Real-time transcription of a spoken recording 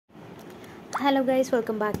Hello guys,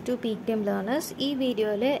 welcome back to Peak Time Learners. This video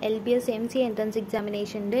Lbs MCA Entrance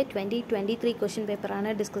Examination 2023 question paper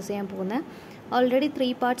discuss already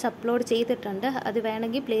 3 parts upload cheyidittunde adu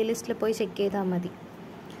venengi playlist la poi check cheytha madi.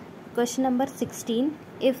 Question number 16,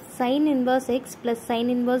 if sin inverse x plus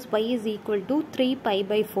sin inverse y is equal to 3 pi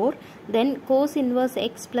by 4, then cos inverse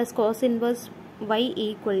x plus cos inverse y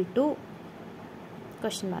equal to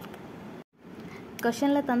question mark. Question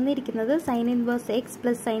la thandirikkunnathu sin inverse x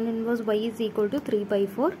plus sin inverse y is equal to 3 by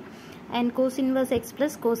 4 and cos inverse x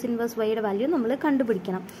plus cos inverse y യുടെ value നമ്മൾ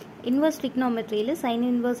കണ്ടുപിടിക്കണം. Inverse ട്രിഗ്നോമെട്രിയിൽ sin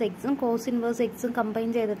inverse x ഉം cos inverse x ഉം combine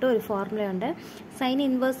ചെയ്തിട്ട് ഒരു formula ഉണ്ട്. sin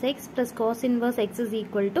inverse x plus cos inverse x is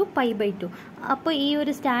equal to pi by 2. അപ്പോൾ ഈ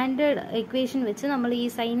ഒരു സ്റ്റാൻഡേർഡ് ഇക്വേഷൻ വെച്ച് നമ്മൾ ഈ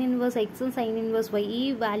sin inverse x ഉം sin inverse y ഈ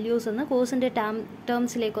വാല്യൂസ് ഒന്ന് കോസിന്റെ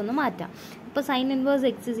ടേംസിലേക്ക് ഒന്ന് മാറ്റാം. അപ്പോൾ sin inverse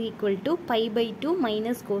x is equal to pi by 2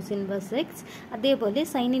 minus cos inverse x. അതേപോലെ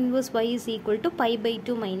sin inverse y is equal to pi by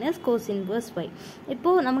 2 minus cos inverse y.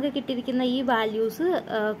 ഇപ്പോൾ നമുക്ക് കിട്ടിയിരിക്കുന്ന ഈ വാല്യൂസ്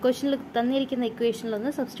ക്വസ്റ്റനിൽ തന്നിരിക്കുന്ന ഇക്വേഷനിൽ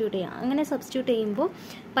ഒന്ന് സബ്സ്റ്റിറ്റ്യൂട്ട് ചെയ്യാം. അങ്ങനെ സബ്സ്റ്റിറ്റ്യൂട്ട് ചെയ്യുമ്പോൾ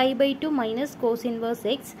pi by 2 minus cos inverse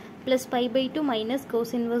x plus pi by 2 minus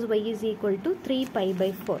cos inverse y is equal to 3 pi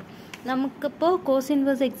by 4. നമുക്കിപ്പോൾ കോസ്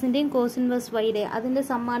ഇൻവേഴ്സ് എക്സിൻ്റെയും കോസ് ഇൻവേഴ്സ് വൈയുടെ അതിൻ്റെ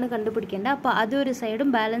സമ്മാണ് കണ്ടുപിടിക്കേണ്ടത്. അപ്പോൾ അതൊരു സൈഡും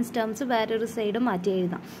ബാലൻസ് ടേംസ് വേറൊരു സൈഡും മാറ്റി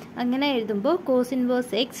എഴുതാം. അങ്ങനെ എഴുതുമ്പോൾ cos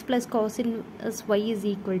inverse X plus cos inverse Y is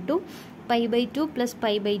equal to pi by 2 plus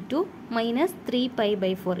pi by 2 minus 3 pi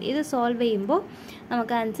by 4. ഇത് സോൾവ് ചെയ്യുമ്പോൾ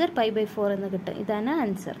നമുക്ക് ആൻസർ pi by 4 എന്ന് കിട്ടും. ഇതാണ്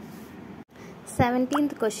answer.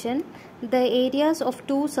 17th question, the areas of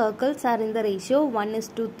two circles are in the ratio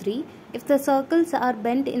 1:3. If the circles are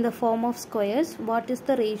bent in the form of squares, what is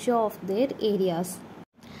the ratio of their areas?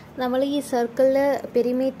 നമ്മൾ ഈ സർക്കിളിൽ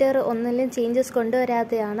perimeter ഒന്നിലും changes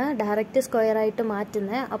കൊണ്ടുവരാതെയാണ് direct square ആയിട്ട്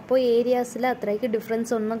മാറ്റുന്നത്. അപ്പോൾ ഏരിയാസിൽ അത്രയ്ക്ക്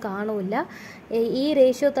difference ഒന്നും കാണില്ല. ഈ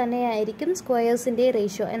റേഷ്യോ തന്നെയായിരിക്കും സ്ക്വയേഴ്സിൻ്റെ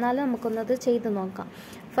റേഷ്യോ. എന്നാലും നമുക്കൊന്നത് ചെയ്ത് നോക്കാം.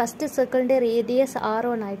 ഫസ്റ്റ് സർക്കിളിൻ്റെ റേഡിയസ്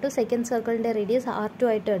R1 ആയിട്ട് സെക്കൻഡ് സർക്കിളിൻ്റെ റേഡിയസ് R2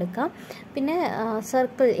 ആയിട്ട് എടുക്കാം. പിന്നെ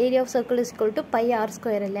circle area of circle is equal to pi R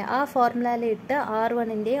square അല്ലേ, ആ ഫോർമുലയിലിട്ട്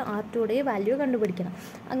R1ൻ്റെയും R2യുടെയും വാല്യൂ കണ്ടുപിടിക്കണം.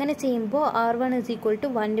 അങ്ങനെ ചെയ്യുമ്പോൾ R1 is equal to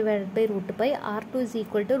 1 divided by root pi, R2 is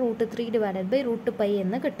equal to √3 divided by root pi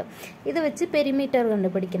എന്ന് കിട്ടും. ഇത് വെച്ച് പെരിമീറ്റർ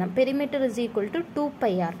കണ്ടുപിടിക്കണം. Perimeter is equal to 2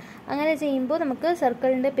 pi r. അങ്ങനെ ചെയ്യുമ്പോൾ നമുക്ക്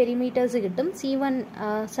സർക്കിളിൻ്റെ പെരിമീറ്റേഴ്സ് കിട്ടും. C1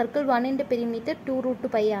 സർക്കിൾ 1ൻ്റെ പെരിമീറ്റർ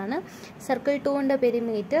 2√π ആണ്. Circle 2ൻ്റെ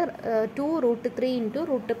perimeter 2√3 into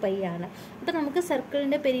root pi ആണ്. അപ്പോൾ നമുക്ക്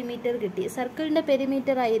സർക്കിളിൻ്റെ പെരിമീറ്റർ കിട്ടി. സർക്കിളിൻ്റെ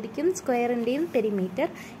പെരിമീറ്റർ ആയിരിക്കും സ്ക്വയറിൻ്റെയും പെരിമീറ്റർ.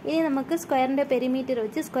 ഇനി നമുക്ക് സ്ക്വയറിൻ്റെ പെരിമീറ്റർ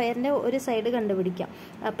വെച്ച് സ്ക്വയറിൻ്റെ ഒരു സൈഡ് കണ്ടുപിടിക്കാം.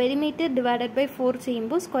 പെരിമീറ്റർ ഡിവൈഡഡ് ബൈ 4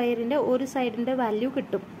 ചെയ്യുമ്പോൾ സ്ക്വയറിൻ്റെ ഒരു സൈഡിൻ്റെ വാല്യൂ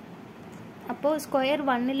കിട്ടും. അപ്പോൾ സ്ക്വയർ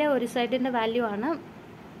 1ലെ ഒരു സൈഡിൻ്റെ വാല്യൂ ആണ്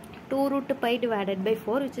 2√π divided by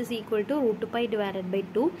 4 which is equal to √π divided by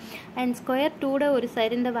 2 and square 2യുടെ ഒരു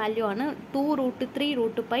സൈഡിൻ്റെ വാല്യൂ ആണ്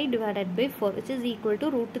 2√3√π divided by 4 which is equal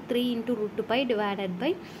to √3 into √π divided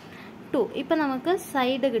by 2. ഇപ്പം നമുക്ക്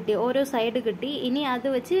സൈഡ് കിട്ടി, ഓരോ സൈഡ് കിട്ടി. ഇനി അത്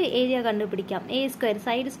വെച്ച് ഏരിയ കണ്ടുപിടിക്കാം. എ സ്ക്വയർ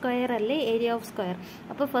സൈഡ് സ്ക്വയർ അല്ലേ ഏരിയ ഓഫ് സ്ക്വയർ.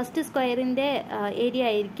 അപ്പോൾ ഫസ്റ്റ് സ്ക്വയറിൻ്റെ ഏരിയ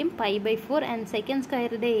ആയിരിക്കും pi by 4 ആൻഡ് സെക്കൻഡ്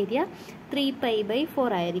സ്ക്വയറിൻ്റെ ഏരിയ 3 pi by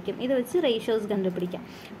 4 ആയിരിക്കും. ഇത് വെച്ച് റേഷ്യോസ് കണ്ടുപിടിക്കാം.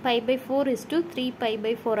 pi by 4 is to 3 pi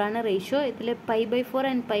by 4 ആണ് റേഷ്യോ. ഇതിൽ pi by 4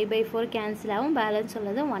 and pi by 4 cancel ആവും. ബാലൻസ്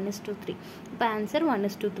ഉള്ളത് 1:3. അപ്പോൾ ആൻസർ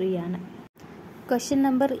 1:3 ആണ്. Question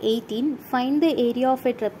number 18, find the area of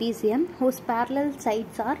a trapezium whose parallel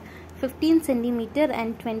sides are 15 cm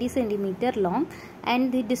and 20 cm long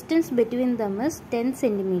and the distance between them is 10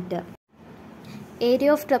 cm. Area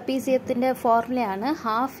of ട്രപ്പീസിയത്തിൻ്റെ ഫോർമുലയാണ്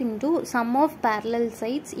half into some of parallel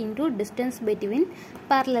sides into distance between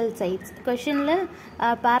parallel sides. ക്വസ്റ്റനിൽ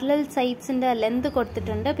parallel സൈഡ്സിൻ്റെ length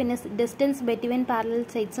കൊടുത്തിട്ടുണ്ട്, പിന്നെ distance between parallel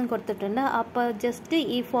സൈഡ്സും കൊടുത്തിട്ടുണ്ട്. അപ്പോൾ just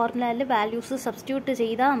ഈ ഫോർമുലയിൽ values substitute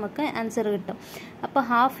ചെയ്താൽ നമുക്ക് answer കിട്ടും. അപ്പോൾ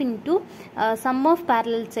half into some of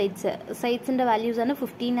parallel സൈഡ്സിൻ്റെ വാല്യൂസാണ്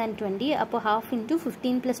 15 and 20. അപ്പോൾ half into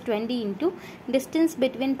 15 + 20 into distance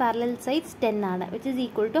between parallel sides 10 ആണ്, which is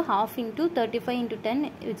equal to half into 35 into 10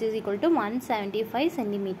 which is equal to 175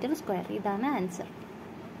 cm square. ഇതാണ് answer.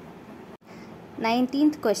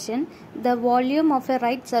 19th question, the volume of a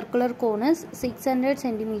right circular cone is 600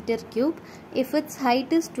 cm3. If its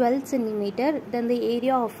height is 12 cm, then the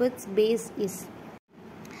area of its base is.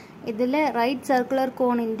 ഇതിൽ right circular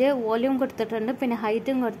കോണിൻ്റെ volume കൊടുത്തിട്ടുണ്ട്, പിന്നെ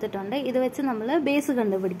ഹൈറ്റും കൊടുത്തിട്ടുണ്ട്. ഇത് വെച്ച് നമ്മൾ base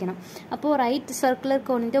കണ്ടുപിടിക്കണം. അപ്പോൾ റൈറ്റ് സർക്കുലർ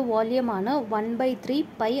കോണിൻ്റെ വോള്യൂമാണ് 1/3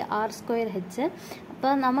 pi r²h.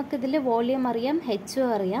 അപ്പോൾ നമുക്കിതിൽ വോള്യൂം അറിയാം,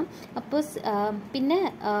 ഹെച്ചും അറിയാം. അപ്പോൾ പിന്നെ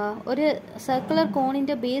ഒരു സർക്കുലർ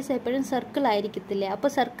കോണിൻ്റെ ബേസ് എപ്പോഴും സർക്കിൾ ആയിരിക്കത്തില്ലേ.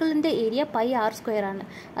 അപ്പോൾ സർക്കിളിൻ്റെ ഏരിയ pi r² ആണ്.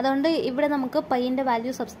 അതുകൊണ്ട് ഇവിടെ നമുക്ക് പൈൻ്റെ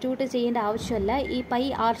വാല്യൂ സബ്സ്റ്റിറ്റ്യൂട്ട് ചെയ്യേണ്ട ആവശ്യമില്ല. ഈ pi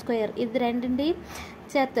r², ഇത് രണ്ടിൻ്റെയും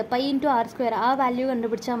ചേർത്ത് pi × r² ആ വാല്യൂ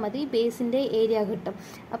കണ്ടുപിടിച്ചാൽ മതി, ബേസിൻ്റെ ഏരിയ കിട്ടും.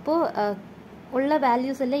 അപ്പോൾ ഉള്ള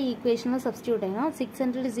വാല്യൂസ് എല്ലാം ഈ ഇക്വേഷനിൽ സബ്സ്റ്റിറ്റ്യൂട്ട് ചെയ്യണം.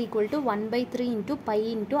 600 is equal to 1/3 into pi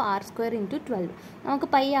into r square into 12. നമുക്ക്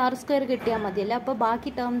പൈ ആർ സ്ക്വയർ കിട്ടിയാൽ മതിയല്ല, അപ്പോൾ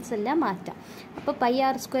ബാക്കി ടേംസ് എല്ലാം മാറ്റാം. അപ്പോൾ pi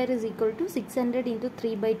R square is equal to 600 into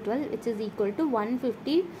 3/12 which is equal to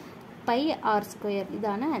 150 pi r square.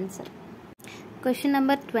 ഇതാണ് answer. Question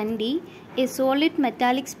number 20. A solid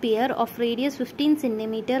metallic sphere of radius 15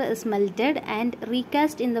 cm is melted and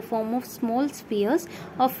recast in the form of small spheres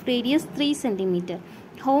of radius 3 cm.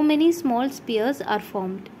 How many small spheres are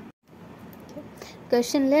formed?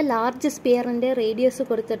 ക്വസ്റ്റനിൽ large സ്പിയറിൻ്റെ radius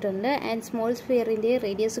കൊടുത്തിട്ടുണ്ട് and small സ്പിയറിൻ്റെ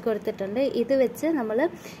radius കൊടുത്തിട്ടുണ്ട്. ഇത് വെച്ച് നമ്മൾ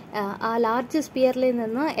ആ large സ്പിയറിൽ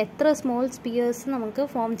നിന്ന് എത്ര small spheres നമുക്ക്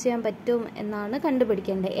form ചെയ്യാൻ പറ്റും എന്നാണ്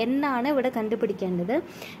കണ്ടുപിടിക്കേണ്ടത്. എന്നാണ് ഇവിടെ കണ്ടുപിടിക്കേണ്ടത്.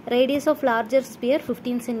 Radius of larger sphere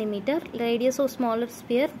 15 cm, radius of smaller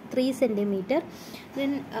sphere 3 cm.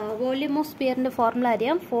 Then volume of സ്പിയറിൻ്റെ formula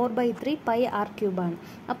അറിയാം, 4/3 pi r³ ആണ്.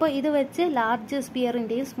 അപ്പോൾ ഇത് വെച്ച് ലാർജ്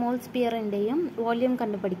സ്പിയറിൻ്റെയും സ്മോൾ സ്പിയറിൻ്റെയും വോള്യൂം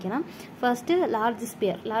കണ്ടുപിടിക്കണം. First large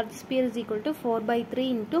sphere is equal to 4/3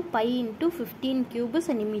 into pi into 15 cube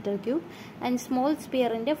centimeter cube and small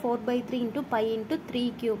sphere ന്റെ 4/3 into pi into 3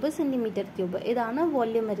 cube centimeter cube. ഇതാണ്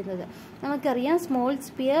volume വരുന്നത്. നമുക്കറിയാം small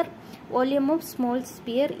sphere volume of small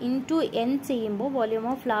sphere into n ചെയ്യുമ്പോൾ volume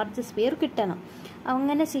of large sphere കിട്ടണം.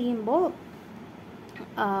 അങ്ങനെ ചെയ്യുമ്പോൾ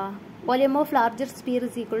volume of larger sphere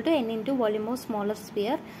is equal to n into volume of smaller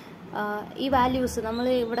sphere. ഈ values നമ്മൾ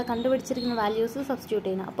ഇവിടെ കണ്ടുപിടിച്ചിരിക്കുന്ന വാല്യൂസ് സബ്സ്റ്റിറ്റ്യൂട്ട്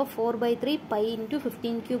ചെയ്യണം. അപ്പോൾ 4/3 pi into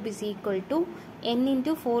 15 cube is equal to n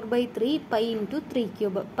into 4/3 pi into 3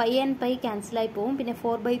 cube. Pi and pi ക്യാൻസലായി പോകും, പിന്നെ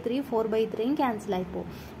 4/3 ക്യാൻസലായി പോകും.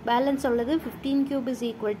 ബാലൻസ് ഉള്ളത് 15 cube is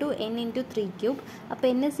equal to n into 3 cube. അപ്പോൾ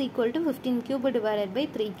n is equal to 15 cube divided by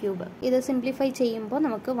 3 cube. ഇത് simplify ചെയ്യുമ്പോൾ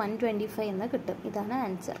നമുക്ക് 125 എന്ന് കിട്ടും. ഇതാണ്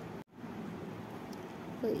ആൻസർ.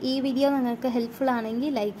 ഈ വീഡിയോ നിങ്ങൾക്ക് ഹെൽപ്ഫുൾ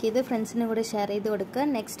ആണെങ്കിൽ ലൈക്ക് ചെയ്ത് ഫ്രണ്ട്സിനും കൂടെ ഷെയർ ചെയ്ത് കൊടുക്കുക.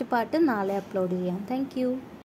 നെക്സ്റ്റ് പാർട്ട് നാളെ അപ്ലോഡ് ചെയ്യാം. താങ്ക്